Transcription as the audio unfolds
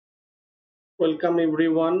Welcome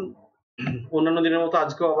everyone. অন্যান্য দিনের মতো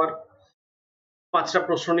আজকেও আবার 5টা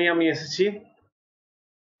প্রশ্ন নিয়ে আমি এসেছি।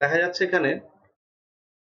 দেখা যাচ্ছে এখানে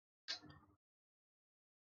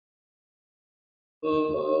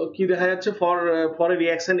কি দেখা যাচ্ছে, for a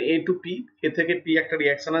reaction A two P, এ থেকে পি একটা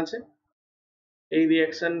রিঅ্যাকশন আছে। এই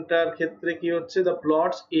রিঅ্যাকশনটার ক্ষেত্রে কি হচ্ছে, the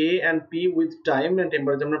plots A and P with time and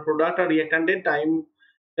temperature, মানে প্রোডাক্ট আর রিঅ্যাক্ট্যান্টের টাইম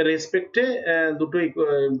রেসপেক্টে দুটো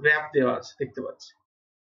গ্রাফ দেওয়া আছে, দেখতে পাচ্ছি।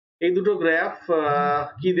 এই দুটো গ্রাফ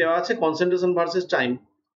কি দেওয়া আছে, কনসেন্ট্রেশন ভার্সেস টাইম।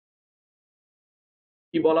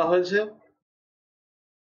 কি বলা হয়েছে,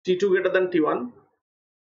 T2 greater than T1,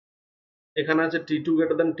 এখানে আছে T2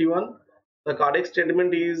 greater than T1. The correct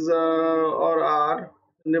statement is or are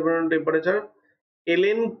independent temperature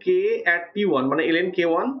ln K at T1, মানে ln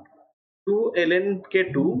K1 to ln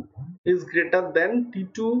K2 is greater than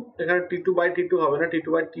T2, এখানে T2 by T2 হবে না, T2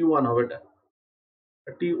 by T1 হবে, এটা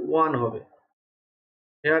T1 হবে।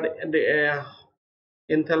 Here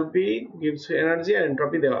enthalpy gives energy and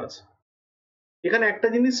entropy দেওয়া আছে। এখানে একটা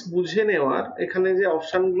জিনিস বুঝে নেওয়ার, এখানে যে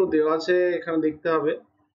অপশন গুলো দেওয়া আছে এখানে দেখতে হবে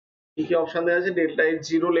কি কি অপশন দেওয়া আছে। Delta is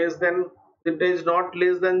zero less than, delta is not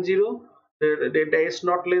less than zero, delta is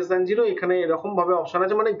not less than zero, এখানে এরকম ভাবে অপশন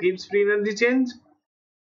আছে, মানে gives free energy change,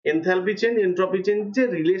 enthalpy change, entropy change, যে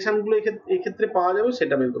রিলেশন গুলো এক্ষেত্রে পাওয়া যাবে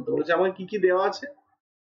সেটা বের করতে বলেছে। আমাকে কি কি দেওয়া আছে,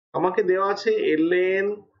 আমাকে দেওয়া আছে ln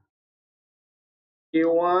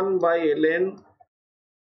k1 by ln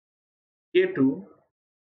k2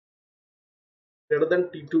 greater than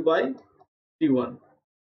t2 by t1।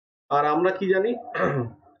 আর আমরা কি জানি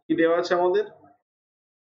কি দেওয়া আছে আমাদের,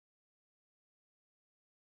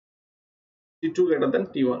 t2 greater than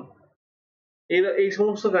t1। এই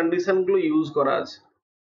সমস্ত কন্ডিশন গুলো ইউজ করা আছে।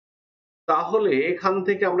 তাহলে এখান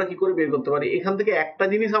থেকে আমরা কি করে বের করতে পারি, এখান থেকে একটা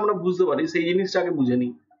জিনিস আমরা বুঝতে পারি, সেই জিনিসটা আগে বুঝে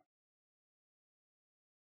নিই।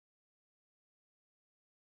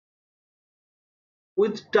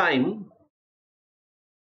 With time,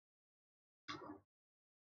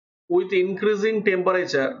 with increasing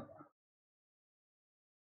temperature,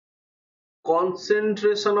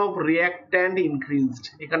 concentration of reactant increased.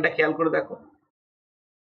 এখানটা খেয়াল করে দেখো,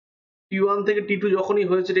 T1 থেকে T2 যখনই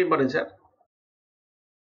হয়েছে টেম্পারেচার,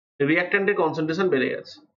 রিঅ্যাক্ট্যান্টের কনসেন্ট্রেশন বেড়ে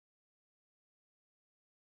গেছে।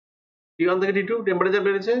 T1 থেকে T2 টেম্পারেচার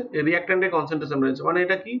বেড়েছে, রিঅ্যাক্ট্যান্টের কনসেন্ট্রেশন বেড়েছে, মানে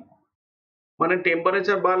এটা কি, মানে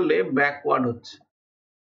টেম্পারেচার বাড়লে ব্যাকওয়ার্ড হচ্ছে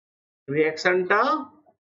রিঅ্যাকশনটা,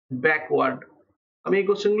 ব্যাকওয়ার্ড। আমি এই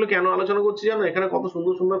কোশ্চেন গুলো কেন আলোচনা করছি জানো, এখানে কত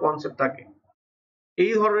সুন্দর সুন্দর কনসেপ্ট থাকে।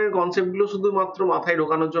 এই ধরনের কনসেপ্ট গুলো শুধুমাত্র মাথায়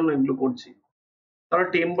ঢোকানোর জন্য এগুলো করছি। তাহলে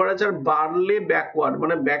টেম্পারেচার বাড়লে ব্যাকওয়ার্ড,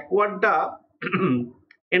 মানে ব্যাকওয়ার্ডটা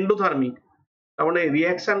এন্ডোথার্মিক, তার মানে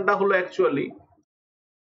রিঅ্যাকশনটা হলো অ্যাকচুয়ালি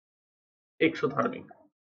এক্সোথার্মিক।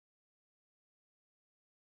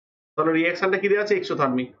 তাহলে রিঅ্যাকশনটা কি দেওয়া আছে,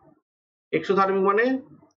 এক্সোথার্মিক। এক্সোথার্মিক মানে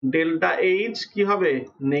ডেল্টা এইচ কি হবে,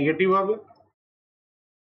 নেগেটিভ হবে।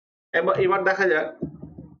 এবার দেখা যাক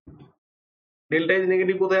ডেল্টা এইচ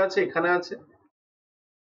নেগেটিভ কোথায় আছে, এখানে আছে,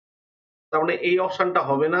 তার মানে এই অপশনটা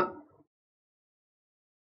হবে না,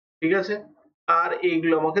 ঠিক আছে। আর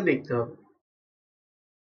এইগুলো আমাকে দেখতে হবে।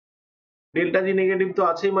 ডেল্টা জি নেগেটিভ তো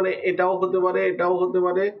আছেই, মানে এটাও হতে পারে, এটাও হতে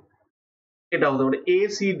পারে, এটাও হতে পারে, এ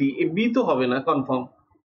সি ডি, বি তো হবে না কনফার্ম।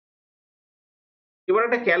 এবার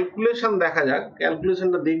একটা ক্যালকুলেশন দেখা যাক,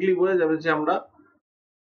 ক্যালকুলেশনটা দেখলেই বোঝা যাবে যে আমরা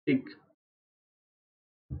ঠিক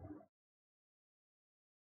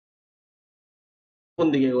কোন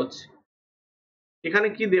দিকে এগোচ্ছি। এখানে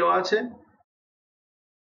কি দেওয়া আছে,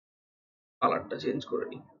 কালারটা চেঞ্জ করে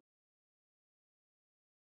নিই।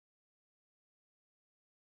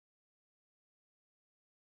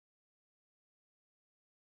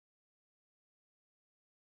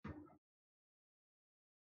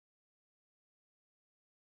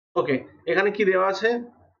 ওকে, এখানে কি দেওয়া আছে,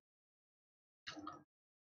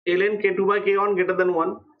 ln k2 by k1 greater than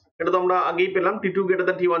 1, এটা তো আমরা আগেই পেলাম, t2 greater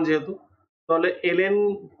than t1 যেহেতু, তাহলে ln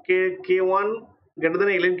k1 greater than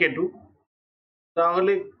ln k2,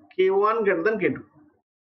 তাহলে k1 greater than k2,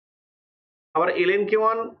 আবার ln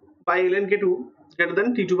k1 by ln k2 greater than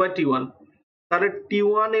t2 by t1, তাহলে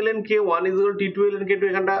t1 ln k1 is equal to t2 ln k2,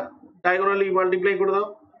 এখানটা diagonally multiply করে দাও,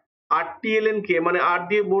 rt ln k, মানে r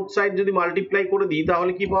দিয়ে both side যদি multiply করে দিই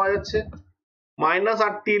তাহলে কি পাওয়া যাচ্ছে, minus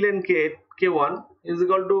rt ln k1 is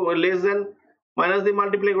equal to less than, minus দিয়ে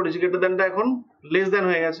মাল্টিপ্লাই করেছি, গ্রেটার দেনটা এখন লেস দেন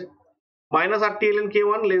হয়ে গেছে, minus rt ln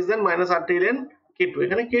k1 less than minus rt ln k2,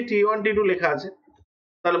 এখানে k t1 t2 লেখা আছে।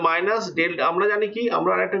 তাহলে মাইনাস ডেল্টা, আমরা জানি কি,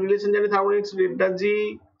 আমরা আরেকটা রিলেশন জানি, thermodynamics,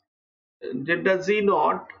 delta G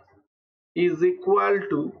not is equal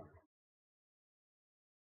to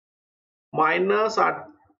minus rt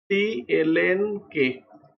ln k,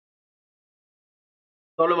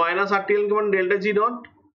 তাহলে মাইনাস rt ln k মানে delta G not,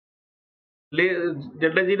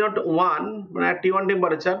 delta G naught 1 মানে at T1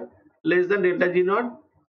 temperature less than delta G naught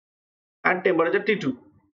at temperature T2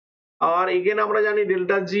 R again আমরা জানি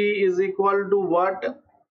delta G is equal to what,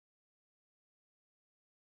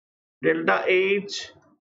 delta H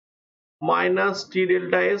minus T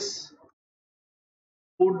delta S.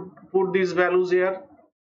 Put these values here,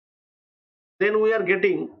 then we are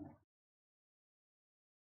getting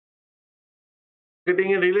a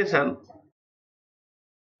relation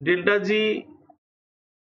delta G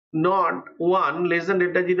naught 1 less than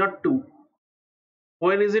delta G naught 2.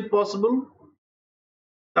 When is it possible?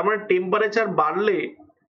 তার মানে temperature বাড়লে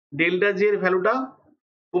delta জি এর ভ্যালুটা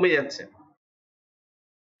কমে যাচ্ছে,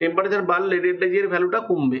 temperature বাড়লে delta জি এর ভ্যালুটা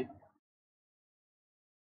কমবে।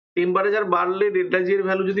 টেম্পারেচার বাড়লে ডেল্টা জি এর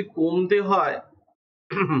ভ্যালু যদি কমতে হয়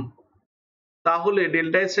তাহলে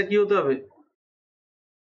ডেল্টা এস টা কি হতে হবে,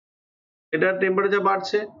 এটা টেম্পারেচার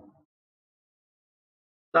বাড়ছে,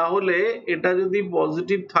 তাহলে এটা যদি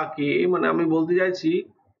পজিটিভ থাকে মানে আমি বলতে চাইছি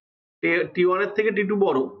T1 এর থেকে T2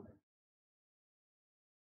 বড়,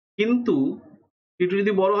 কিন্তু T2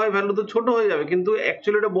 যদি বড় হয় ভ্যালু তো ছোট হয়ে যাবে, কিন্তু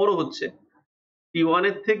অ্যাকচুয়ালি এটা বড় হচ্ছে, T1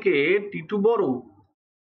 এর থেকে T2 বড়,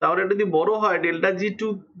 তাহলে এটা যদি বড় হয় ডেল্টা G2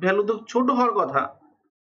 ভ্যালু তো ছোট হওয়ার কথা,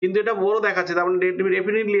 কিন্তু এটা বড় দেখাচ্ছে, তার মানে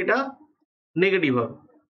ডেফিনেটলি এটা নেগেটিভ হবে,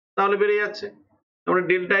 তাহলে বেড়ে যাচ্ছে, তাহলে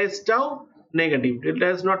ডেল্টা এস টাও নেগেটিভ, ডেল্টা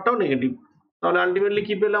এস নটটাও নেগেটিভ। তাহলে আলটিমেটলি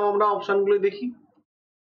কি পেলাম আমরা, অপশনগুলো দেখি,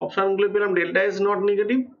 অপশনগুলো পেলাম delta S not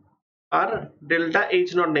negative R delta H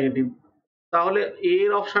not negative. তাহলে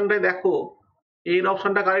এর অপশনটাই দেখো, এর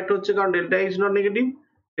অপশনটা কারেক্ট হচ্ছে, কারণ delta H not negative,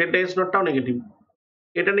 delta S নটটাও negative,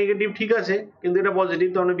 এটা নেগেটিভ ঠিক আছে কিন্তু এটা পজিটিভ,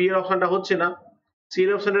 তাহলে বি এর অপশনটা হচ্ছে না, সি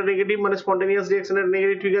এর অপশনটা নেগেটিভ মানে স্পন্টেনিয়াস রিঅ্যাকশনের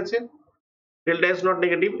নেগেটিভ ঠিক আছে, ডেল্টা এস নট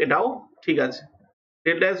নেগেটিভ এটাও ঠিক আছে,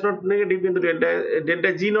 ডেল্টা এস নট নেগেটিভ কিন্তু ডেল্টা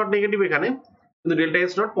জি নট নেগেটিভ এখানে, কিন্তু ডেল্টা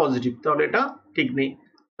এস নট পজিটিভ, তাহলে এটা ঠিক নেই,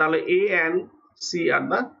 তাহলে এ and see are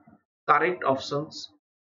the correct options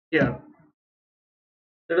here.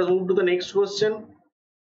 Let us move to the next question.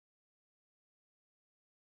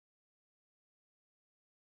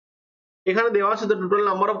 এখানে দেওয়া আছে the total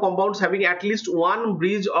number of compounds having at least one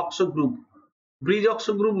bridge oxo group. Bridge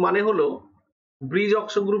oxo group মানে হলো, bridge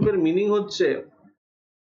oxo group এর meaning হচ্ছে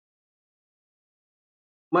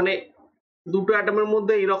মানে দুটো অ্যাটমের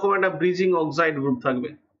মধ্যে এরকম একটা ব্রিজিং অক্সাইড গ্রুপ থাকবে,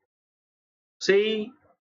 সেই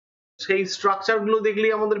সেই স্ট্রাকচার গুলো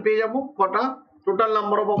দেখলেই আমাদের পেয়ে যাব কটা, টোটাল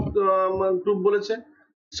নাম্বার অফ গ্রুপ বলেছে,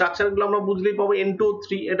 স্ট্রাকচার গুলো আমরা বুঝলেই পাবো N2O3,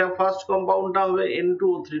 এটা ফার্স্ট কম্পাউন্ডটা হবে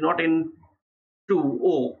N2O3 নট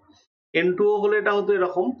N2O, N2O হলে এটা হতো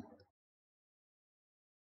এরকম,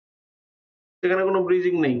 সেখানে কোনো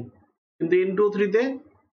ব্রিজিং নেই, কিন্তু N2O3 তে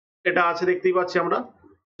এটা আছে দেখতেই পাচ্ছি আমরা,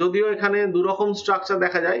 যদিও এখানে দুরকম স্ট্রাকচার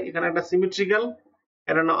দেখা যায়, এখানে একটা সিমেট্রিক্যাল,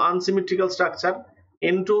 এটা না আনসিমেট্রিক্যাল স্ট্রাকচার।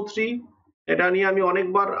 N2O3 এটা নিয়ে আমি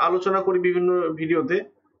অনেকবার আলোচনা করি বিভিন্ন ভিডিওতে,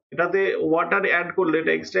 এটাতে ওয়াটার অ্যাড করলে,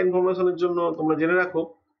 এটা এক্সট্রা ইনফরমেশনের জন্য তোমরা জেনে রাখো,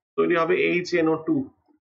 তৈরি হবে HNO2,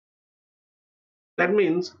 that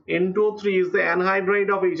means N2O3 is the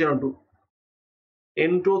anhydride of HNO2,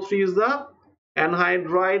 N2O3 is the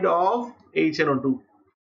anhydride of HNO2,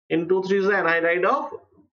 N2O3 is the anhydride of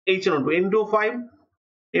HNO2,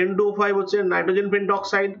 N2O5 হচ্ছে নাইট্রোজেন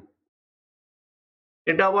পেন্টঅক্সাইড,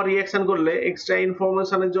 এটা আবার রিঅ্যাকশন করলে এক্সট্রা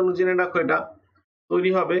ইনফরমেশনের জন্য জেনে রাখো, এটা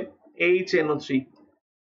তৈরি হবে HNO3,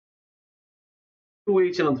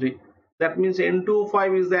 2HNO3, that means N2O5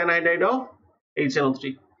 is the anhydride of HNO3,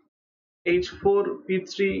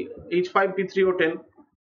 H4P3 H5P3O10,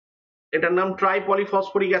 এটার নাম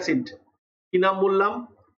ট্রাইপলিফসফরিক অ্যাসিড, কি নাম বললাম,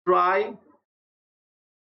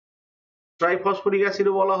 ট্রাইফসফরিক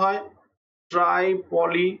অ্যাসিডও বলা হয়,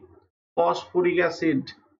 ট্রাইপলিফসফরিক অ্যাসিড,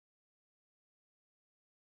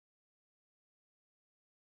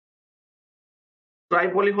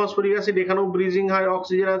 ট্রাইপলিফসফরিক অ্যাসিড, এখানেও ব্রিজিং হয়,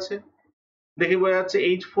 অক্সিজেন আছে, দেখে বোঝা যাচ্ছে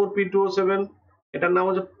H4P2O7, এটার নাম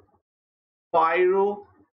হচ্ছে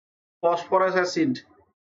পাইরোফসফরাস অ্যাসিড,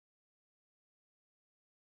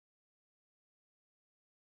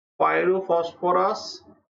 পাইরোফসফরাস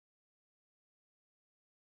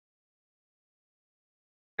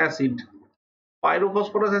অ্যাসিড।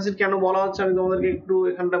 পাইরোফসফরাস অ্যাসিড কেন বলা হচ্ছে আমি তোমাদেরকে একটু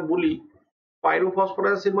এখানটা বলি,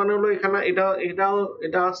 পাইরোফসফরাস অ্যাসিড মানে হলো এখানে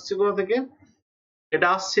এটা আসছে কোথা থেকে, এটা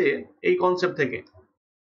আসছে এই কনসেপ্ট থেকে,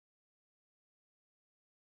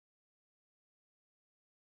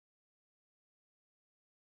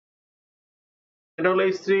 এটা হলো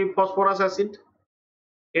H3 ফসফরাস অ্যাসিড,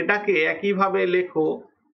 এটাকে একইভাবে লেখো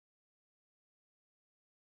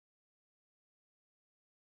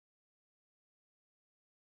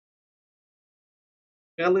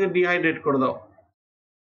এখান থেকে ডিহাইড্রেট করে দাও,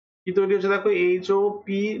 কি তৈরি হচ্ছে দেখো, HOP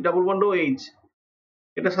ডাবল বন্ড OH,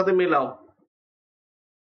 এটার সাথে মেলাও,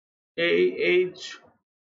 এইচ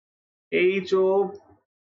এইচ ও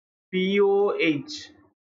পিও এইচ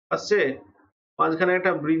আসছে, মাঝখানে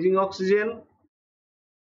একটা ব্রিজিং অক্সিজেন,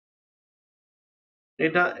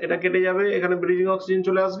 এটা এটা কেটে যাবে, এখানে ব্রিজিং অক্সিজেন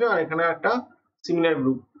চলে আসবে, আর এখানে একটা সিমিলার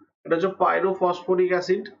গ্রুপ, এটা হচ্ছে পাইরোফসফরিক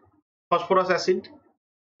অ্যাসিড, ফসফরাস অ্যাসিড।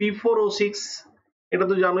 P4O6, এটা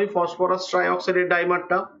তো জানোই ফসফরাস ট্রাইঅক্সাইডের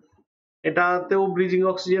ডাইমারটা, এটাতেও ব্রিজিং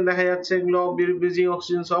অক্সিজেন দেখা যাচ্ছে, এগুলো ব্রিজিং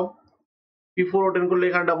অক্সিজেন সব। P4O10 করলে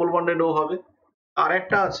এখানে ডাবল বন্ডেড ও হবে। আর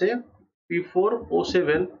একটা আছে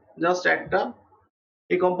P4O7, জাস্ট একটা,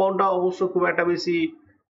 এই কম্পাউন্ডটা অবশ্য খুব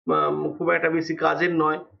একটা বেশি কাজের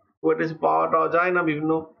নয়, খুব একটা বেশি পাওয়া টাওয়া যায় না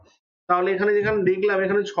বিভিন্ন। তাহলে এখানে যেখানে দেখলাম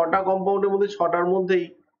এখানে 6টা কম্পাউন্ডের মধ্যে 6টার মধ্যেই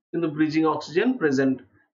কিন্তু ব্রিজিং অক্সিজেন প্রেজেন্ট।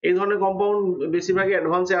 এই ধরনের কম্পাউন্ড বেশিরভাগই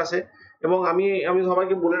অ্যাডভান্সে আসে, এবং আমি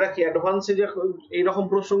সবাইকে বলে রাখি অ্যাডভান্সে যে এইরকম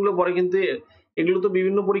প্রশ্নগুলো পড়ে, কিন্তু এগুলো তো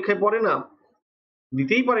বিভিন্ন পরীক্ষায় পড়ে না,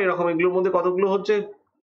 দিতেই পারে এরকম, এগুলোর মধ্যে কতগুলো হচ্ছে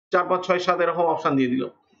 4 5 6 7 এরকম অপশন দিয়ে দিল।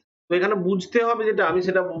 তো এখানে বুঝতে হবে, যেটা আমি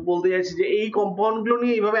সেটা বলতে চাইছি যে এই কম্পাউন্ড গুলো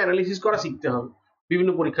নিয়ে এইভাবে অ্যানালিসিস করা শিখতে হবে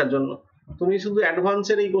বিভিন্ন পরীক্ষার জন্য। তুমি শুধু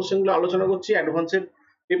অ্যাডভান্সের এই কোশ্চেন গুলো আলোচনা করছি, অ্যাডভান্সের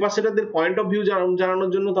পেপার সেটারদের পয়েন্ট অফ ভিউ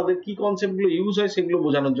জানানোর জন্য, তাদের কি কনসেপ্ট গুলো ইউজ হয় সেগুলো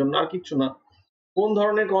বোঝানোর জন্য, আর কিচ্ছু না। কোন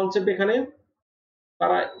ধরনের কনসেপ্ট এখানে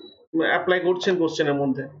তারা অ্যাপ্লাই করছেন কোশ্চেনের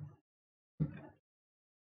মধ্যে,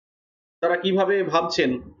 তারা কিভাবে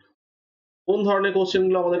ভাবছেন, কোন ধরনের কোশ্চেন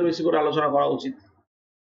গুলো আমাদের বেশি করে আলোচনা করা উচিত।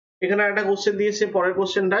 এখানে একটা কোশ্চেন দিয়েছে, পরের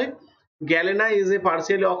কোশ্চেনটায়, galena is a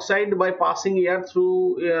partial oxide by passing air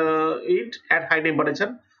through it at high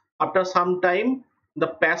temperature. After some time the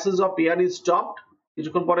passage of air is stopped,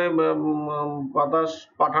 কিছুক্ষণ পরে বাতাস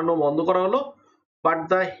পাঠানো বন্ধ করা হলো, but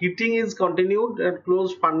the heating is continued at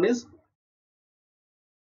closed furnace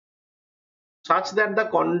such that the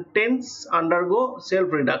contents undergo self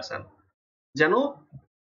reduction, যেন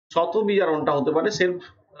শত বিজারণটা হতে পারে,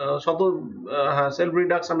 সেলফ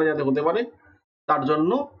রিডাকশনটা যাতে হতে পারে তার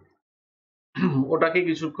জন্য ওটাকে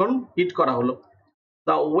কিছুক্ষণ হিট করা হলো।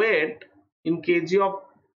 The wait in KG of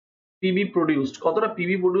PB produced, কতটা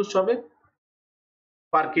পিবি প্রডিউসড হবে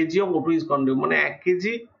পার KG of O2 is consume, মানে 1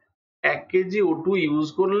 কেজি O2 ইউজ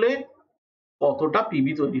করলে কতটা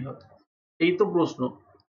পিবি তৈরি হবে, এই তো প্রশ্ন,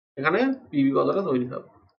 এখানে পিবি কতটা তৈরি হবে।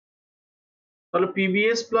 তাহলে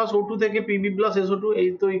পিবিএস প্লাস O2 থেকে পিবি প্লাস SO2, এই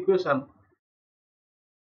তো ইকুয়েশন।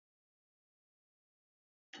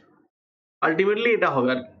 আলটিমেটলি এটা হবে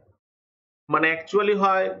আর কি, মানে অ্যাকচুয়ালি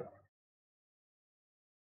হয়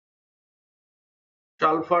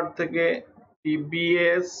সালফার থেকে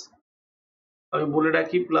পিবিএস, আমি বলে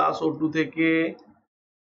রাখি, প্লাস O2 থেকে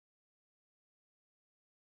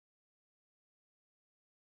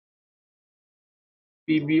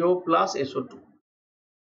PbO প্লাস SO2,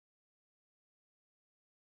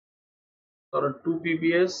 তাহলে 2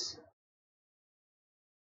 PbS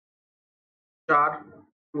 4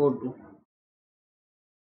 2O2,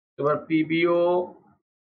 এবার PbO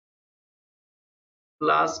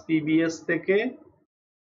প্লাস PbS থেকে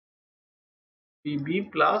Pb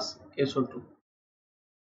প্লাস SO2,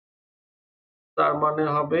 তার মানে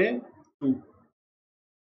হবে 2,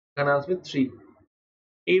 এখানে আসবে 3,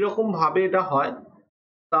 এইরকম ভাবে এটা হয়।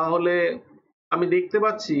 তাহলে আমি দেখতে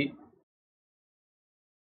পাচ্ছি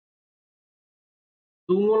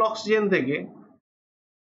 2 মোল অক্সিজেন থেকে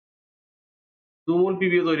 2 মোল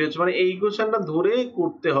PbO তৈরি হচ্ছে, মানে এই ইকুয়েশনটা ধরে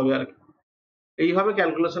করতে হবে আর কি, এইভাবে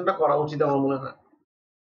ক্যালকুলেশনটা করা উচিত আমার মনে হয়।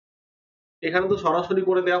 এখানে তো সরাসরি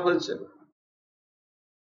করে দেওয়া হয়েছে,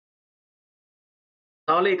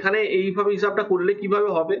 তাহলে এখানে এইভাবে হিসাবটা করলে কিভাবে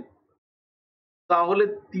হবে, তাহলে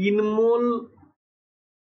 3 মোল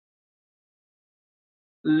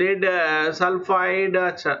লেড সালফাইড,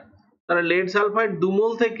 আচ্ছা তাহলে লেড সালফাইড 2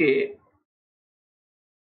 মোল থেকে,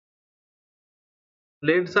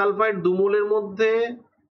 লেড সালফাইড 2 মোলের মধ্যে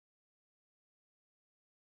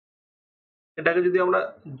এটাকে যদি আমরা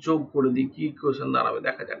যোগ করে দিই কি ইকুয়েশন দাঁড়াবে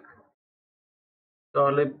দেখা যাক।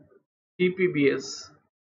 তাহলে PPBS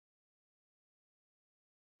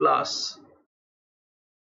প্লাস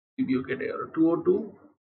PbO কেটে গেল, 2O2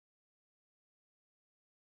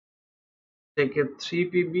 থেকে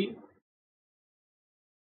 3Pb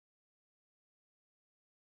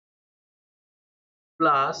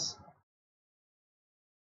প্লাস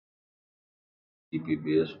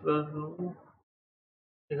PPBS প্লাস,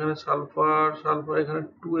 এখানে সালফার সালফার এখানে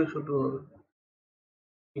 2SO2 হবে,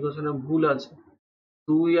 ইকুয়েশনে ভুল আছে,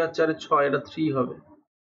 2 আর 4 6, এটা 3 হবে,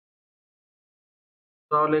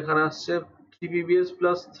 তাহলে এখানে আসছে 3PbS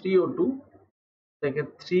প্লাস 3O2 থেকে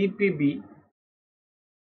 3Pb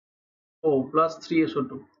প্লাস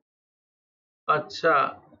 3SO2। আচ্ছা,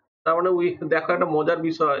 তার মানে দেখো একটা মজার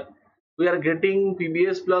বিষয়, we are getting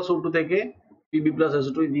PbS plus O2 থেকে Pb plus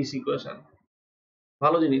SO2 this equation,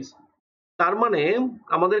 ভালো জিনিস। তার মানে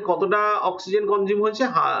আমাদের কতটা অক্সিজেন কনজিউম হয়েছে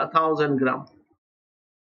 1000 গ্রাম।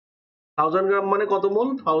 1000 গ্রাম মানে কত মোল?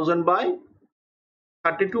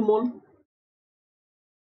 1000/32 মোল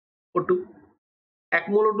O2। 1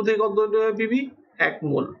 মোল O2 থেকে কত পিবি? 1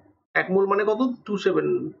 মোল। 1 মোল মানে কত?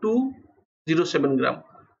 207 গ্রাম।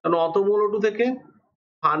 কারণ অত মোল O2 থেকে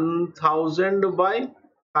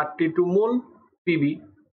 1000/32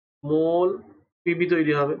 মোল পিবি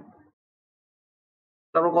তৈরি হবে।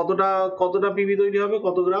 তারপর কতটা পিবি তৈরি হবে?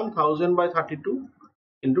 কত গ্রাম? 1000/32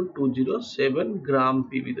 ইন্টু 207 গ্রাম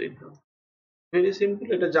পিবি তৈরি হবে। ভেরি সিম্পল,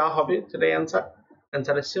 এটা যা হবে সেটাই অ্যান্সার।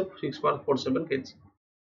 অ্যান্সার এসছে 6.47 KG.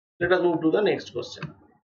 Let us move to the next question.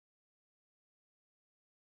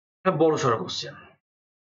 বড় সড়ো question.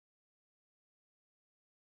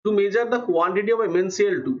 To measure the quantity of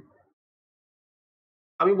MnCl2,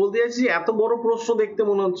 আমি বলতে চাইছি এত বড় প্রশ্ন দেখতে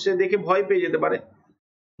মনে হচ্ছে, দেখে ভয় পেয়ে যেতে পারে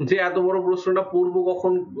যে এত বড় প্রশ্নটা পড়বো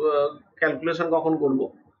কখন, ক্যালকুলেশন কখন করব।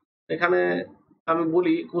 এখানে আমি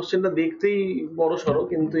বলি কোশ্চেনটা দেখতেই বড় সড়ো,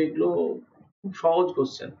 কিন্তু এগুলো খুব সহজ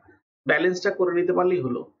কোশ্চেন। ব্যালেন্সটা করে নিতে পারলেই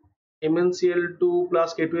হলো। MnCl2 প্লাস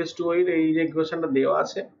K2H2O এই যে ইকুয়েশনটা দেওয়া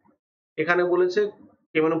আছে, এখানে বলেছে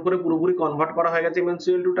কেমন করে পুরোপুরি কনভার্ট করা হয়ে গেছে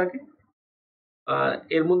MnCl2 টাকে।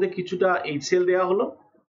 এর মধ্যে কিছুটা HCl দেওয়া হলো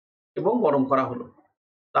এবং গরম করা হলো।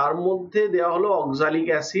 তার মধ্যে দেওয়া হলো oxalic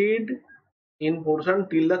acid in portion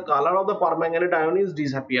till the color of the permanganate ion is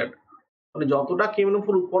disappeared। মানে যতটা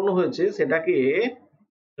KMnO4 উৎপন্ন হয়েছে সেটাকে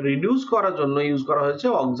রিডিউস করার জন্য ইউজ করা হয়েছে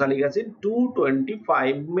অক্সালিক অ্যাসিড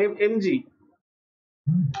 225 mg।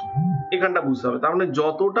 এখানটা বুঝতে হবে, তার মানে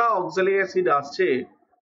যতটা অক্সালিক অ্যাসিড আসছে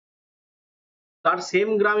তার সেম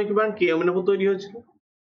গ্রাম ইকুইভ্যালেন্ট KMnO4 তৈরি হয়েছিল।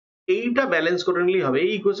 এইটা ব্যালেন্স করে নিলেই হবে।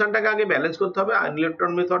 এই ইকুয়েশনটাকে আগে ব্যালেন্স করতে হবে, আয়ন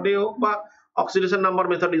ইলেকট্রন মেথডে হোক বা oxidation number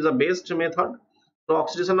method is the best method. তো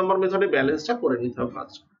অক্সিডেশন নাম্বার মেথডে ব্যালেন্সটা করে নিতে হবে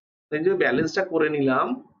ফার্স্ট। এই যে ব্যালেন্সটা করে নিলাম,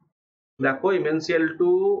 দেখো MnCl2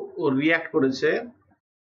 রিঅ্যাক্ট করেছে,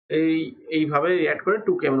 এইভাবে রিঅ্যাক্ট করে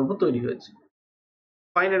 2KMnO4 তৈরি হয়েছে।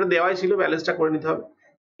 ফাইন, এটা দেওয়াই ছিল, ব্যালেন্সটা করে নিতে হবে।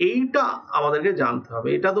 এইটা আমাদেরকে জানতে হবে।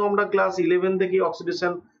 এটা তো আমরা ক্লাস 11 থেকে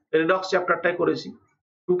অক্সিডেশন রেডক্স চ্যাপ্টারটাই করেছি।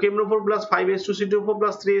 2KMnO4 plus 5H2CO4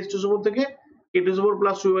 plus 3H2SO4 থেকে K2SO4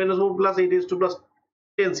 plus 2NO4 plus 8H2 plus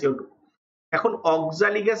 10CO2। এখন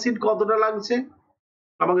অক্সালিক অ্যাসিড কতটা লাগছে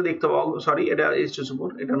আমাকে দেখতে হবে। সরি, এটা H2SO4,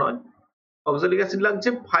 এটা নয়। অক্সালিক অ্যাসিড লাগছে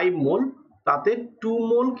 5 মোল, তাতে 2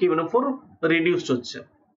 মোল KMnO4 রিডিউসড হচ্ছে।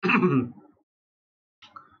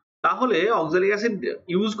 তাহলে অক্সালিক অ্যাসিড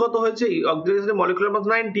ইউজ কত হয়েছে? অক্সালিক অ্যাসিডের মলিকুলার মাস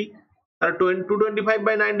 90, তাহলে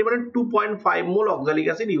 225/90 মানে 2.5 মোল অক্সালিক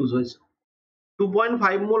অ্যাসিড ইউজ হয়েছে।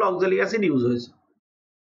 2.5 মোল অক্সালিক অ্যাসিড ইউজ হয়েছে।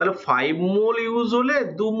 তাহলে 5 মোল ইউজ হলে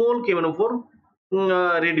 2 মোল KMnO4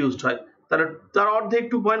 রিডিউসড হয়। তাহলে তার অর্ধেক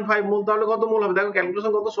 2.5 মোল, তাহলে কত মোল হবে? দেখো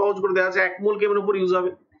ক্যালকুলেশন কত সহজ করে দেওয়া আছে। 1 মোল KMnO4 ইউজ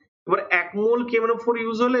হবে। এবার 1 মোল KMnO4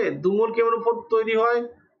 ইউজ হলে 2 মোল KMnO4 তৈরি হয়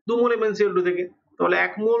 2 মোল MnCl2 থেকে। তাহলে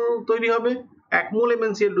 1 মোল তৈরি হবে 1 মোল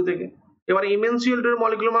MnCl2 থেকে। এবার MnCl2 এর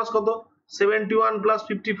মলিকুলার মাস কত? 71 প্লাস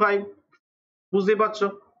 55, বুঝতেই পারছো।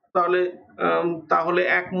 তাহলে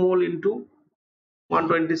 1 মোল ইন্টু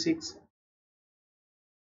 126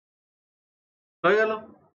 হয়ে গেল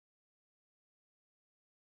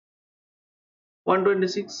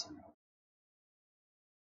 126।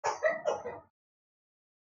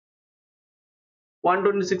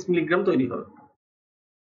 126 মিলিগ্রাম তৈরি হবে।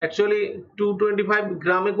 অ্যাকচুয়ালি 225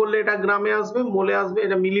 গ্রামে করলে এটা গ্রামে আসবে, মোলে আসবে,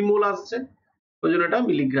 এটা মিলিমোল আসছে, ওই জন্য এটা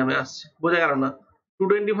মিলিগ্রামে আসছে। বোঝা গেল না?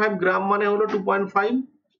 225 গ্রাম মানে হলো 2.5,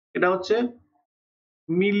 এটা হচ্ছে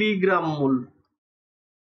মিলিগ্রাম মোল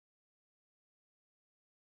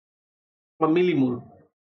বা মিলিমোল।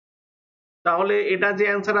 তাহলে এটা যে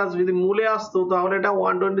অ্যান্সার আসবে, যদি মোলে আসতো তাহলে এটা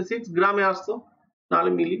 126 গ্রামে আসতো, তাহলে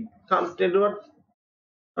মিলি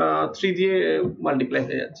 3 দিয়ে মাল্টিপ্লাই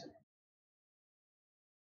হয়ে যাচ্ছে।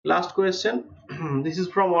 Last question, this is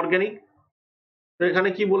from organic. তো এখানে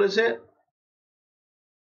কি বলেছে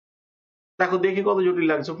দেখো, দেখে কত জটিল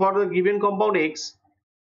লাগছে। For the given compound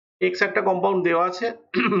x একটা কম্পাউন্ড দেওয়া আছে।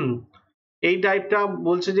 এই টাইপটা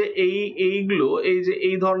বলছে যে এইগুলো, এই যে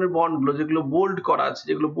এই ধরনের বন্ডগুলো যেগুলো বোল্ড করা আছে,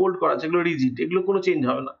 যেগুলো রিজিড, এগুলো কোনো চেঞ্জ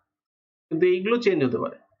হবে না, কিন্তু এইগুলো চেঞ্জ হতে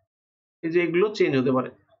পারে। এই যে এগুলো চেঞ্জ হতে পারে,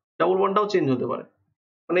 ডাবল বন্ডটাও চেঞ্জ হতে পারে,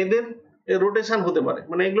 মানে এদের রোটেশন হতে পারে,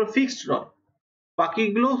 মানে এগুলো ফিক্সড নয়।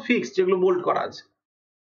 বাকিগুলো ফিক্সড, যেগুলো বোল্ড করা আছে,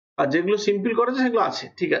 আর যেগুলো সিম্পল করা আছে সেগুলো আছে,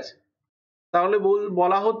 ঠিক আছে। তাহলে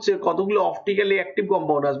বলা হচ্ছে কতগুলো অপটিক্যালি অ্যাক্টিভ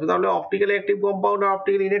কম্পাউন্ড আসবে। তাহলে অপটিক্যালি অ্যাক্টিভ কম্পাউন্ড আর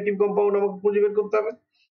অপটিক্যালি ইনঅ্যাক্টিভ কম্পাউন্ড আমাকে খুঁজে বের করতে হবে।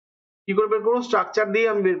 কি করে বের করবো? স্ট্রাকচার দিয়ে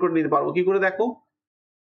আমি বের করে নিতে পারবো। কি করে? দেখো,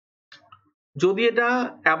 যদি এটা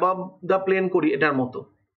অ্যাবাভ দ্য প্লেন করি এটার মতো,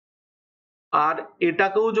 আর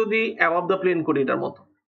এটাকেও যদি অ্যাবাভ দ্য প্লেন করি এটার মতো,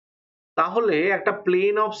 তাহলে একটা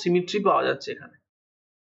প্লেন অফ সিমেট্রি পাওয়া যাচ্ছে এখানে।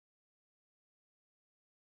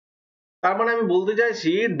 তার মানে আমি বলতে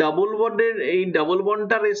চাইছি ডাবল বন্ডের এই ডাবল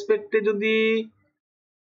বন্ডটার রেসপেক্টে যদি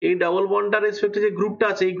এই ডাবল বন্ডটার রেসপেক্টে যে গ্রুপটা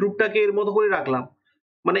আছে এই গ্রুপটাকে এর মতো করে রাখলাম,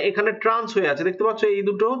 মানে এখানে ট্রান্স হয়ে আছে, দেখতে পাচ্ছ এই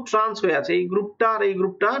দুটো ট্রান্স হয়ে আছে, এই গ্রুপটা আর এই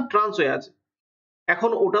গ্রুপটা ট্রান্স হয়ে আছে।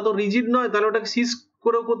 এখন ওটা তো রিজিড নয়, তাহলে ওটাকে সিস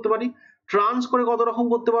করেও করতে পারি। ট্রান্স করে কত রকম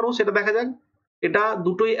করতে পারবো সেটা দেখা যাক। এটা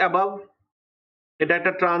দুটোই অ্যাবাভ, এটা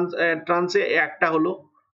একটা ট্রান্সে একটা হলো,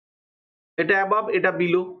 এটা অ্যাবাভ এটা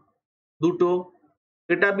বিলো দুটো,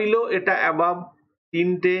 এটা বিলো এটা অ্যাবাভ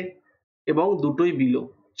তিনটে, এবং দুটোই বিলো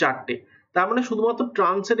চারটে। তার মানে শুধুমাত্র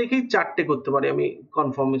ট্রান্সে রেখেই চারটে করতে পারি আমি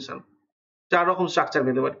কনফার্মেশন, 4 রকম স্ট্রাকচার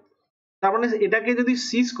পেতে পারি। তার মানে এটাকে যদি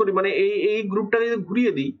সিজ করি, মানে এই গ্রুপটাকে যদি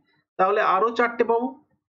ঘুরিয়ে দিই, তাহলে আরো চারটে পাবো।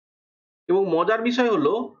 এবং মজার বিষয়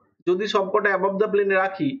হলো যদি সবকটা অ্যাবভ দ্য প্লেনে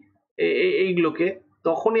রাখি এইগুলোকে,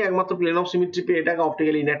 তখনই একমাত্র প্লেন অফ সিমেট্রি পেয়ে এটাকে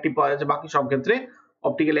অপটিক্যালি ইনঅ্যাক্টিভ পাওয়া যাচ্ছে, বাকি সব ক্ষেত্রে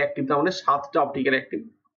অপটিক্যালি অ্যাক্টিভ। তার মানে 7টা অপটিক্যালি অ্যাক্টিভ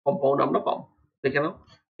কম্পাউন্ড আমরা পাবো। দেখে নাও,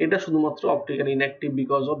 এটা শুধুমাত্র optically inactive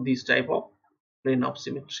because of this type of plane of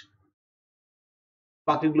symmetry.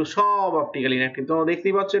 বাকিগুলো সব অপটিক্যালি ইনঅ্যাক্টিভ। তোমরা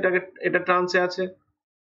দেখতেই পাচ্ছ এটাকে, এটা ট্রান্সে আছে,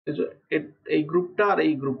 এই গ্রুপটা আর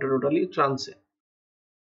এই গ্রুপটা টোটালি ট্রান্সে,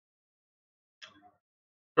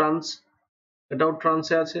 ট্রান্স, এটাও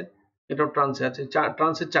ট্রান্সে আছে, এটাও ট্রান্সে আছে,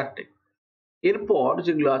 ট্রান্সের চারটে। এরপর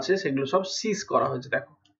যেগুলো আছে সেগুলো সব সিজ করা হয়েছে।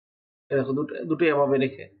 দেখো দেখো দুটোই এভাবে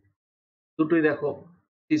রেখে, দুটোই দেখো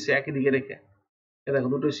সিসে একই দিকে রেখে, দেখো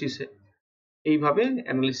দুটোই সিসে, এইভাবে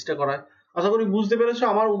অ্যানালিসিসটা করা হয়। আশা করি বুঝতে পেরেছো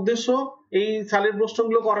আমার উদ্দেশ্য, এই সালের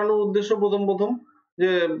প্রশ্নগুলো করানোর উদ্দেশ্য প্রথম প্রথম যে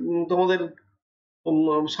তোমাদের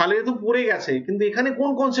সালে তো পড়ে গেছে, কিন্তু এখানে কোন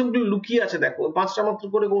কনসেপ্টগুলো লুকিয়ে আছে দেখো, 5টা মাত্র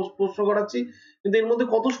করে প্রশ্ন করাচ্ছি, কিন্তু এর মধ্যে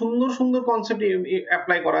কত সুন্দর সুন্দর কনসেপ্ট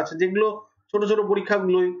অ্যাপ্লাই করা আছে, যেগুলো ছোট ছোট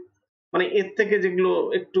পরীক্ষাগুলোই, মানে এর থেকে যেগুলো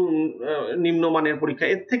একটু নিম্নমানের পরীক্ষা,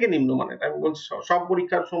 এর থেকে নিম্নমানের, আমি বলছি সব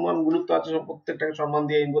পরীক্ষার সমান গুরুত্ব আছে, সব প্রত্যেকটাকে সম্মান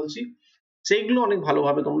দিয়ে আমি বলছি, সেইগুলো অনেক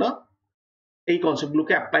ভালোভাবে তোমরা এই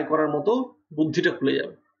কনসেপ্টগুলোকে অ্যাপ্লাই করার মতো বুদ্ধিটা খুলে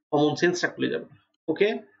যাবে, কমন সেন্সটা খুলে যাবে। ওকে,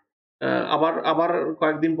 আবার আবার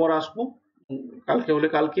কয়েকদিন পর আসবো, কালকে হলে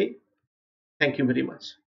কালকে। Thank you very much.